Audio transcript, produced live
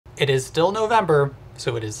It is still November,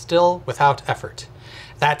 so it is still without effort.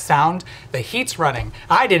 That sound, the heat's running.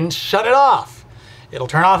 I didn't shut it off. It'll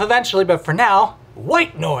turn off eventually, but for now,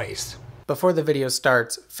 white noise. Before the video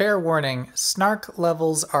starts, fair warning, snark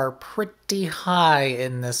levels are pretty high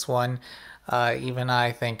in this one. Even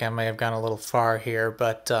I think I may have gone a little far here,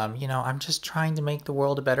 but you know, I'm just trying to make the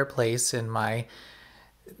world a better place in my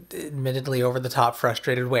admittedly over-the-top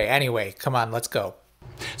frustrated way. Anyway, come on, let's go.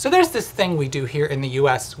 So there's this thing we do here in the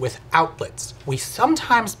US with outlets. We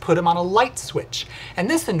sometimes put them on a light switch, and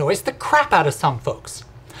this annoys the crap out of some folks.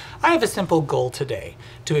 I have a simple goal today,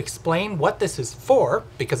 to explain what this is for,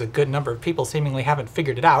 because a good number of people seemingly haven't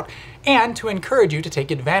figured it out, and to encourage you to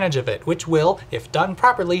take advantage of it, which will, if done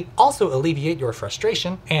properly, also alleviate your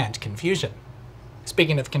frustration and confusion.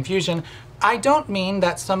 Speaking of confusion, I don't mean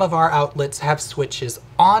that some of our outlets have switches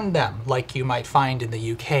on them, like you might find in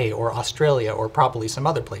the UK or Australia or probably some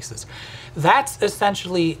other places. That's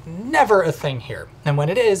essentially never a thing here, and when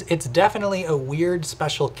it is, it's definitely a weird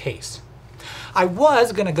special case. I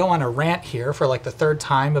was gonna go on a rant here for like the third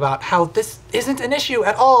time about how this isn't an issue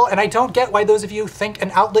at all, and I don't get why those of you think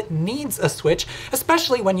an outlet needs a switch,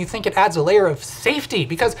 especially when you think it adds a layer of safety,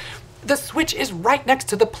 because the switch is right next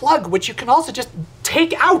to the plug, which you can also just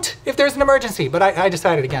take out if there's an emergency, but I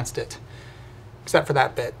decided against it. Except for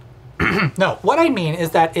that bit. No, what I mean is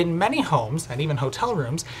that in many homes, and even hotel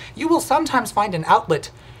rooms, you will sometimes find an outlet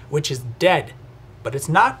which is dead. But it's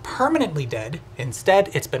not permanently dead. Instead,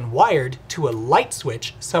 it's been wired to a light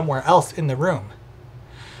switch somewhere else in the room.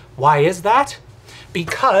 Why is that?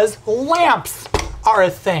 Because lamps are a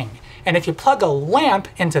thing. And if you plug a lamp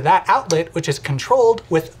into that outlet, which is controlled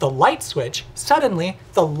with the light switch, suddenly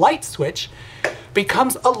the light switch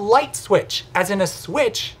becomes a light switch, as in a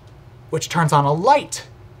switch which turns on a light.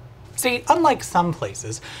 See, unlike some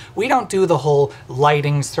places, we don't do the whole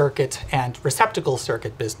lighting circuit and receptacle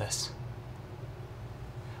circuit business.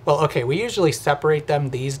 Well, okay, we usually separate them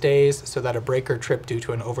these days so that a breaker trip due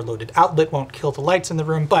to an overloaded outlet won't kill the lights in the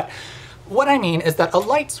room, but what I mean is that a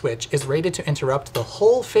light switch is rated to interrupt the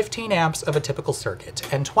whole 15 amps of a typical circuit,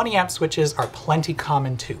 and 20 amp switches are plenty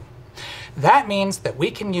common too. That means that we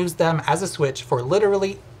can use them as a switch for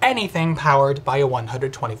literally anything powered by a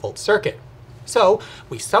 120 volt circuit. So,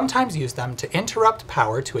 we sometimes use them to interrupt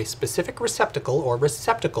power to a specific receptacle or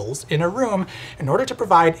receptacles in a room in order to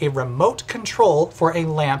provide a remote control for a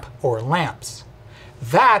lamp or lamps.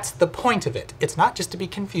 That's the point of it. It's not just to be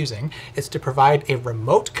confusing, it's to provide a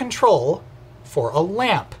remote control for a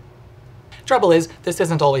lamp. Trouble is, this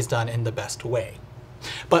isn't always done in the best way.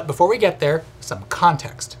 But before we get there, some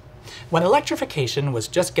context. When electrification was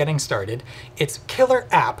just getting started, its killer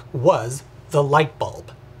app was the light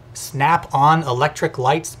bulb. Snap-on electric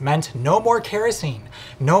lights meant no more kerosene,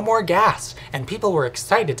 no more gas, and people were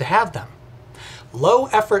excited to have them.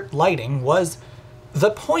 Low-effort lighting was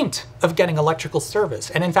the point of getting electrical service,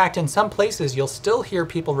 and in fact in some places you'll still hear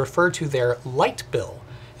people refer to their light bill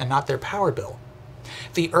and not their power bill.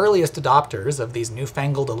 The earliest adopters of these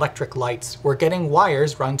newfangled electric lights were getting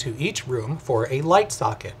wires run to each room for a light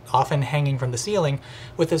socket, often hanging from the ceiling,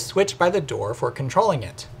 with a switch by the door for controlling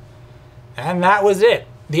it. And that was it.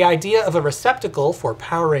 The idea of a receptacle for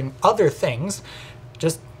powering other things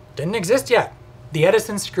just didn't exist yet. The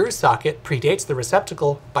Edison screw socket predates the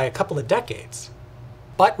receptacle by a couple of decades.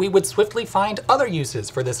 But we would swiftly find other uses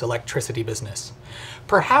for this electricity business.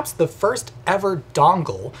 Perhaps the first ever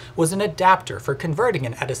dongle was an adapter for converting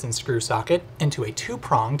an Edison screw socket into a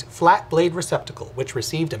two-pronged, flat-blade receptacle which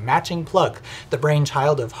received a matching plug, the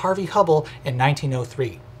brainchild of Harvey Hubble in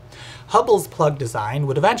 1903. Hubble's plug design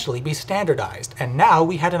would eventually be standardized, and now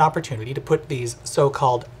we had an opportunity to put these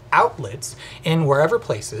so-called outlets in wherever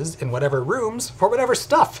places, in whatever rooms, for whatever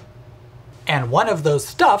stuff. And one of those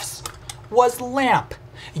stuffs was lamp.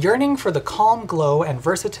 Yearning for the calm glow and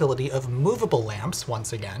versatility of movable lamps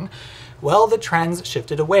once again, well, the trends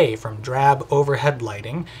shifted away from drab overhead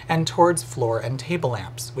lighting and towards floor and table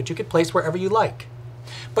lamps, which you could place wherever you like.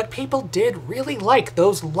 But people did really like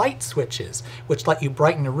those light switches, which let you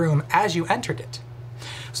brighten a room as you entered it.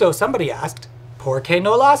 So somebody asked, "Por qué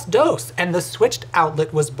no las dos?" and the switched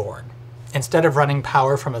outlet was born. Instead of running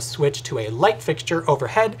power from a switch to a light fixture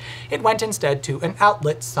overhead, it went instead to an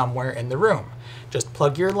outlet somewhere in the room. Just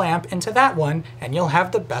plug your lamp into that one and you'll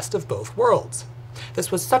have the best of both worlds.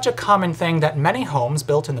 This was such a common thing that many homes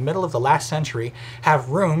built in the middle of the last century have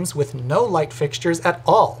rooms with no light fixtures at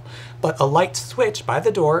all, but a light switch by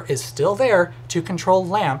the door is still there to control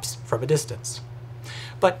lamps from a distance.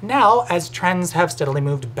 But now, as trends have steadily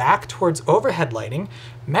moved back towards overhead lighting,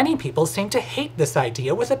 many people seem to hate this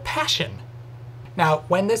idea with a passion. Now,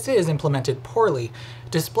 when this is implemented poorly,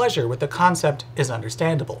 displeasure with the concept is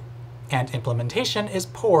understandable, and implementation is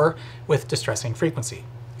poor with distressing frequency.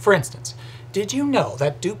 For instance, did you know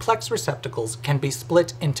that duplex receptacles can be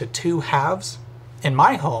split into two halves? In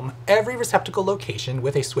my home, every receptacle location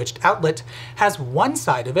with a switched outlet has one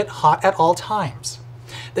side of it hot at all times.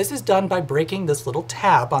 This is done by breaking this little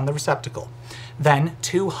tab on the receptacle. Then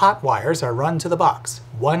two hot wires are run to the box,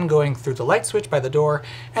 one going through the light switch by the door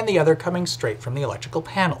and the other coming straight from the electrical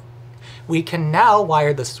panel. We can now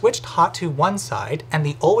wire the switched hot to one side and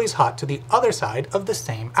the always hot to the other side of the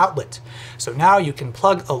same outlet. So now you can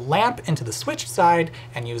plug a lamp into the switched side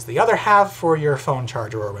and use the other half for your phone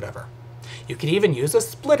charger or whatever. You could even use a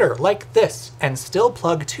splitter like this and still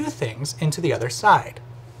plug two things into the other side.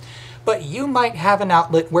 But you might have an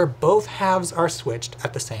outlet where both halves are switched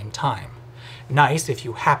at the same time. Nice if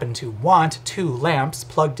you happen to want two lamps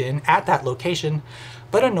plugged in at that location,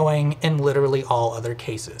 but annoying in literally all other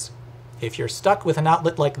cases. If you're stuck with an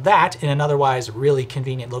outlet like that in an otherwise really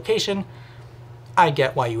convenient location, I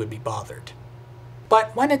get why you would be bothered.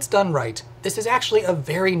 But when it's done right, this is actually a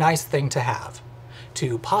very nice thing to have.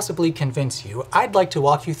 To possibly convince you, I'd like to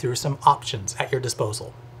walk you through some options at your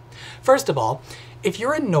disposal. First of all, if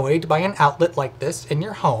you're annoyed by an outlet like this in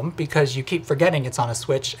your home because you keep forgetting it's on a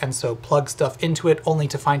switch and so plug stuff into it only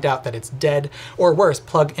to find out that it's dead, or worse,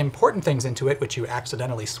 plug important things into it which you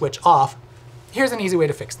accidentally switch off, here's an easy way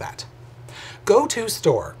to fix that. Go to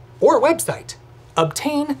store or website,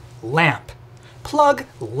 obtain lamp, plug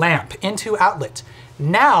lamp into outlet.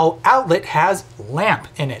 Now outlet has lamp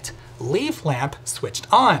in it. Leave lamp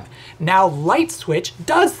switched on. Now light switch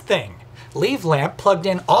does thing. Leave lamp plugged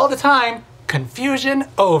in all the time. Confusion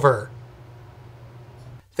over.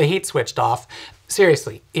 The heat switched off.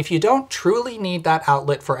 Seriously, if you don't truly need that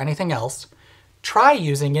outlet for anything else, try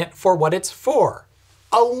using it for what it's for.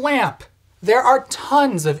 A lamp. There are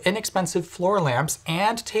tons of inexpensive floor lamps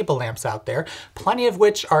and table lamps out there, plenty of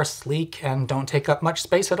which are sleek and don't take up much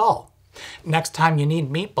space at all. Next time you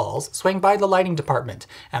need meatballs, swing by the lighting department,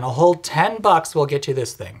 and a whole $10 will get you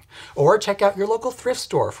this thing. Or check out your local thrift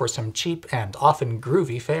store for some cheap and often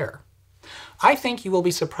groovy fare. I think you will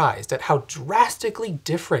be surprised at how drastically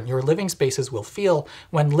different your living spaces will feel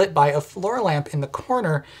when lit by a floor lamp in the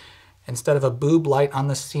corner instead of a boob light on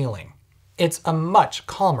the ceiling. It's a much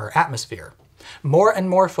calmer atmosphere. More and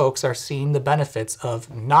more folks are seeing the benefits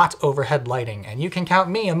of not overhead lighting, and you can count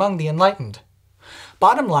me among the enlightened.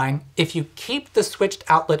 Bottom line, if you keep the switched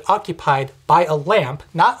outlet occupied by a lamp,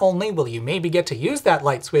 not only will you maybe get to use that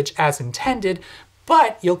light switch as intended,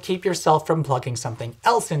 but you'll keep yourself from plugging something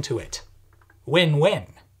else into it. Win-win.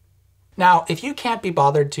 Now, if you can't be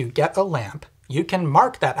bothered to get a lamp, you can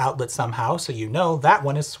mark that outlet somehow so you know that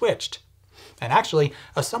one is switched. And actually,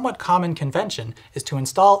 a somewhat common convention is to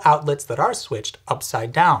install outlets that are switched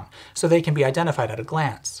upside down, so they can be identified at a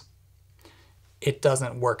glance. It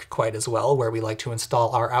doesn't work quite as well where we like to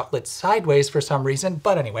install our outlets sideways for some reason,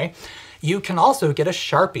 but anyway, you can also get a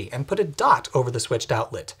Sharpie and put a dot over the switched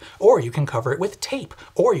outlet. Or you can cover it with tape.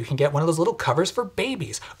 Or you can get one of those little covers for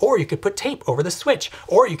babies. Or you could put tape over the switch.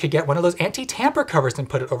 Or you could get one of those anti-tamper covers and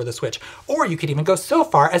put it over the switch. Or you could even go so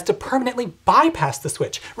far as to permanently bypass the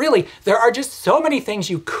switch. Really, there are just so many things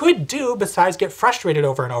you could do besides get frustrated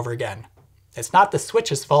over and over again. It's not the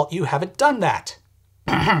switch's fault you haven't done that.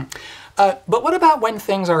 But what about when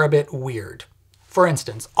things are a bit weird? For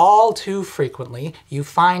instance, all too frequently, you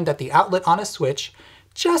find that the outlet on a switch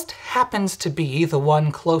just happens to be the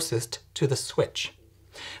one closest to the switch.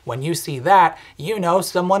 When you see that, you know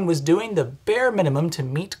someone was doing the bare minimum to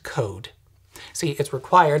meet code. See, it's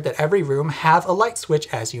required that every room have a light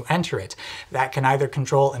switch as you enter it. That can either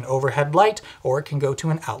control an overhead light, or it can go to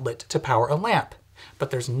an outlet to power a lamp.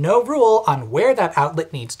 But there's no rule on where that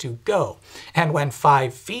outlet needs to go. And when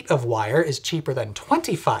 5 feet of wire is cheaper than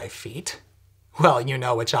 25 feet, well, you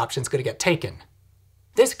know which option's going to get taken.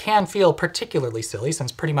 This can feel particularly silly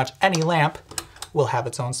since pretty much any lamp will have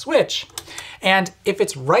its own switch. And if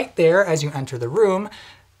it's right there as you enter the room,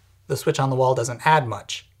 the switch on the wall doesn't add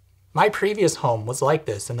much. My previous home was like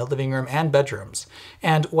this in the living room and bedrooms,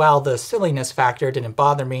 and while the silliness factor didn't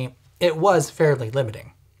bother me, it was fairly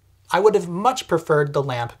limiting. I would have much preferred the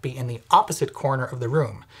lamp be in the opposite corner of the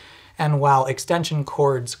room, and while extension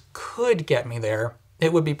cords could get me there,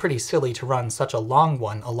 it would be pretty silly to run such a long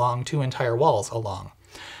one along 2 entire walls along.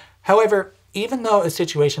 However, even though a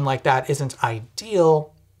situation like that isn't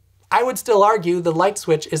ideal, I would still argue the light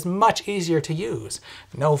switch is much easier to use.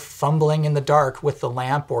 No fumbling in the dark with the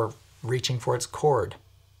lamp or reaching for its cord.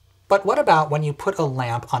 But what about when you put a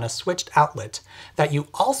lamp on a switched outlet that you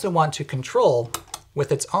also want to control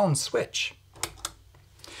with its own switch?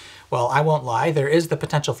 Well, I won't lie, there is the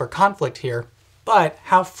potential for conflict here, but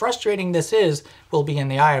how frustrating this is will be in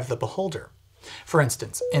the eye of the beholder. For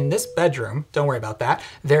instance, in this bedroom, don't worry about that,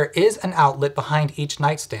 there is an outlet behind each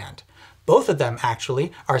nightstand. Both of them,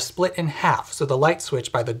 actually, are split in half, so the light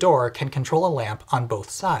switch by the door can control a lamp on both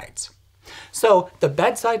sides. So the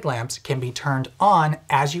bedside lamps can be turned on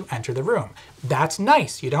as you enter the room. That's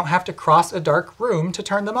nice. You don't have to cross a dark room to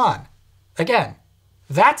turn them on. Again,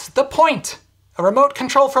 that's the point! A remote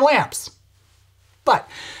control for lamps. But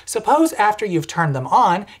suppose after you've turned them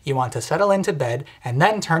on, you want to settle into bed and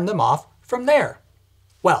then turn them off from there.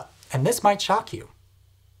 Well, and this might shock you.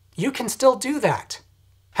 You can still do that.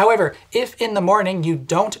 However, if in the morning you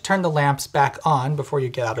don't turn the lamps back on before you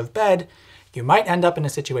get out of bed, you might end up in a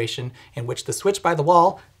situation in which the switch by the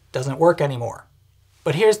wall doesn't work anymore.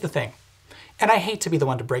 But here's the thing, and I hate to be the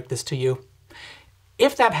one to break this to you.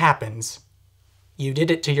 If that happens, you did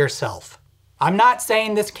it to yourself. I'm not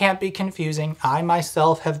saying this can't be confusing. I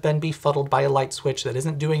myself have been befuddled by a light switch that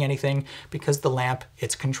isn't doing anything because the lamp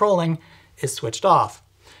it's controlling is switched off.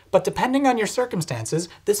 But depending on your circumstances,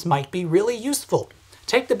 this might be really useful.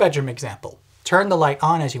 Take the bedroom example. Turn the light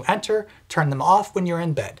on as you enter, turn them off when you're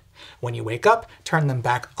in bed. When you wake up, turn them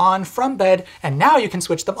back on from bed, and now you can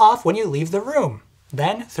switch them off when you leave the room.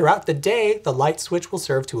 Then, throughout the day, the light switch will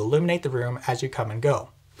serve to illuminate the room as you come and go.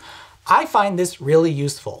 I find this really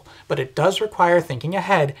useful, but it does require thinking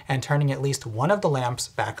ahead and turning at least one of the lamps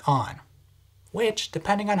back on. Which,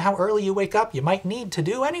 depending on how early you wake up, you might need to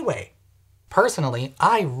do anyway. Personally,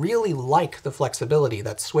 I really like the flexibility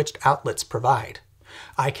that switched outlets provide.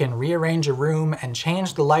 I can rearrange a room and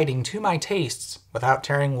change the lighting to my tastes without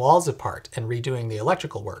tearing walls apart and redoing the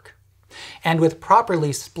electrical work. And with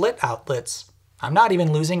properly split outlets, I'm not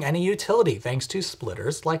even losing any utility thanks to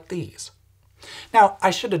splitters like these. Now,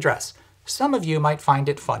 I should address, some of you might find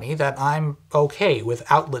it funny that I'm okay with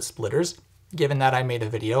outlet splitters, given that I made a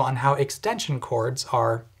video on how extension cords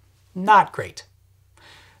are not great.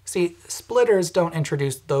 See, splitters don't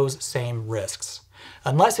introduce those same risks.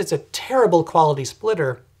 Unless it's a terrible quality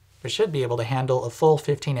splitter, it should be able to handle a full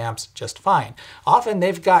 15 amps just fine. Often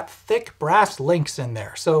they've got thick brass links in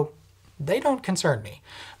there, so they don't concern me.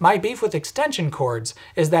 My beef with extension cords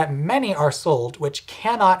is that many are sold which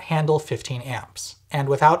cannot handle 15 amps. And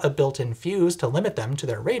without a built-in fuse to limit them to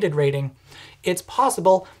their rated rating, it's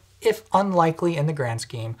possible, if unlikely in the grand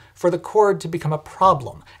scheme, for the cord to become a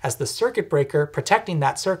problem, as the circuit breaker protecting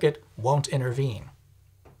that circuit won't intervene.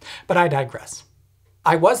 But I digress.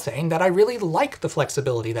 I was saying that I really like the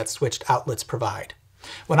flexibility that switched outlets provide.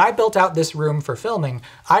 When I built out this room for filming,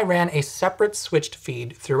 I ran a separate switched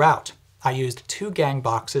feed throughout. I used 2 gang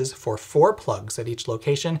boxes for 4 plugs at each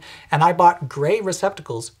location, and I bought gray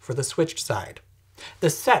receptacles for the switched side. The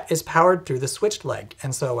set is powered through the switched leg,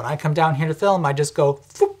 and so when I come down here to film, I just go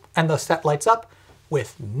whoop, and the set lights up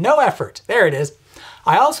with no effort. There it is.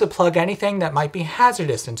 I also plug anything that might be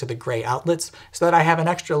hazardous into the gray outlets so that I have an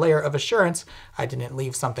extra layer of assurance I didn't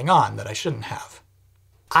leave something on that I shouldn't have.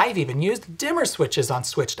 I've even used dimmer switches on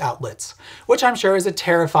switched outlets, which I'm sure is a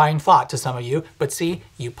terrifying thought to some of you, but see,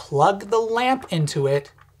 you plug the lamp into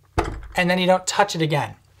it and then you don't touch it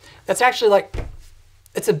again. That's actually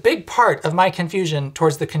it's a big part of my confusion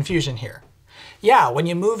towards the confusion here. Yeah, when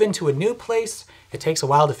you move into a new place, it takes a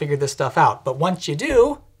while to figure this stuff out, but once you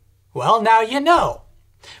do, well, now you know.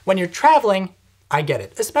 When you're traveling, I get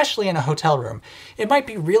it, especially in a hotel room. It might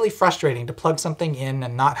be really frustrating to plug something in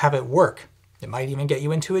and not have it work. It might even get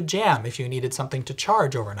you into a jam if you needed something to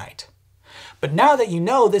charge overnight. But now that you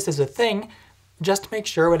know this is a thing, just make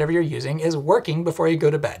sure whatever you're using is working before you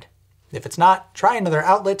go to bed. If it's not, try another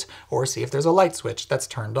outlet or see if there's a light switch that's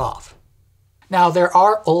turned off. Now, there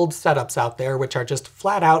are old setups out there which are just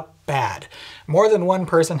flat out bad. More than one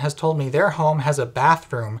person has told me their home has a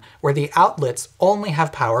bathroom where the outlets only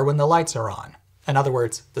have power when the lights are on. In other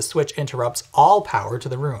words, the switch interrupts all power to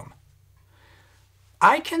the room.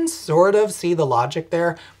 I can sort of see the logic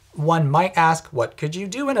there. One might ask, what could you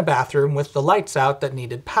do in a bathroom with the lights out that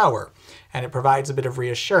needed power? And it provides a bit of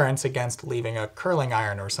reassurance against leaving a curling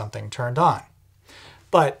iron or something turned on.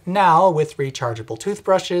 But now, with rechargeable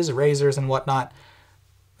toothbrushes, razors, and whatnot,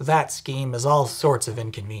 that scheme is all sorts of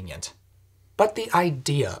inconvenient. But the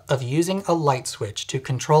idea of using a light switch to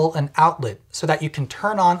control an outlet so that you can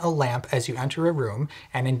turn on a lamp as you enter a room,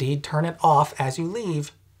 and indeed turn it off as you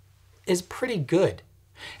leave, is pretty good.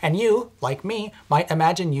 And you, like me, might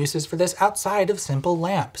imagine uses for this outside of simple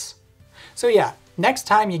lamps. So yeah, next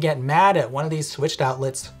time you get mad at one of these switched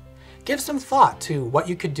outlets, give some thought to what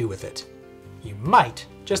you could do with it. You might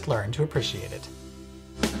just learn to appreciate it.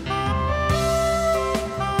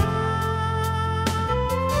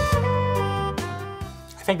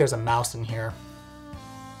 I think there's a mouse in here.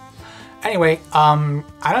 Anyway,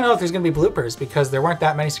 I don't know if there's gonna be bloopers because there weren't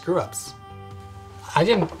that many screw-ups.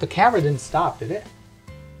 The camera didn't stop, did it?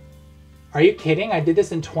 Are you kidding? I did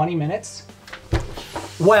this in 20 minutes?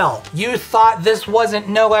 Well, you thought this wasn't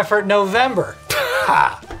No Effort November.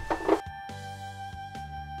 Ha!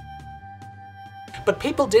 But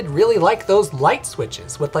people did really like those light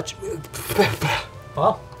switches with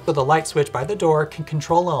well, so the light switch by the door can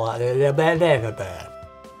control a lot.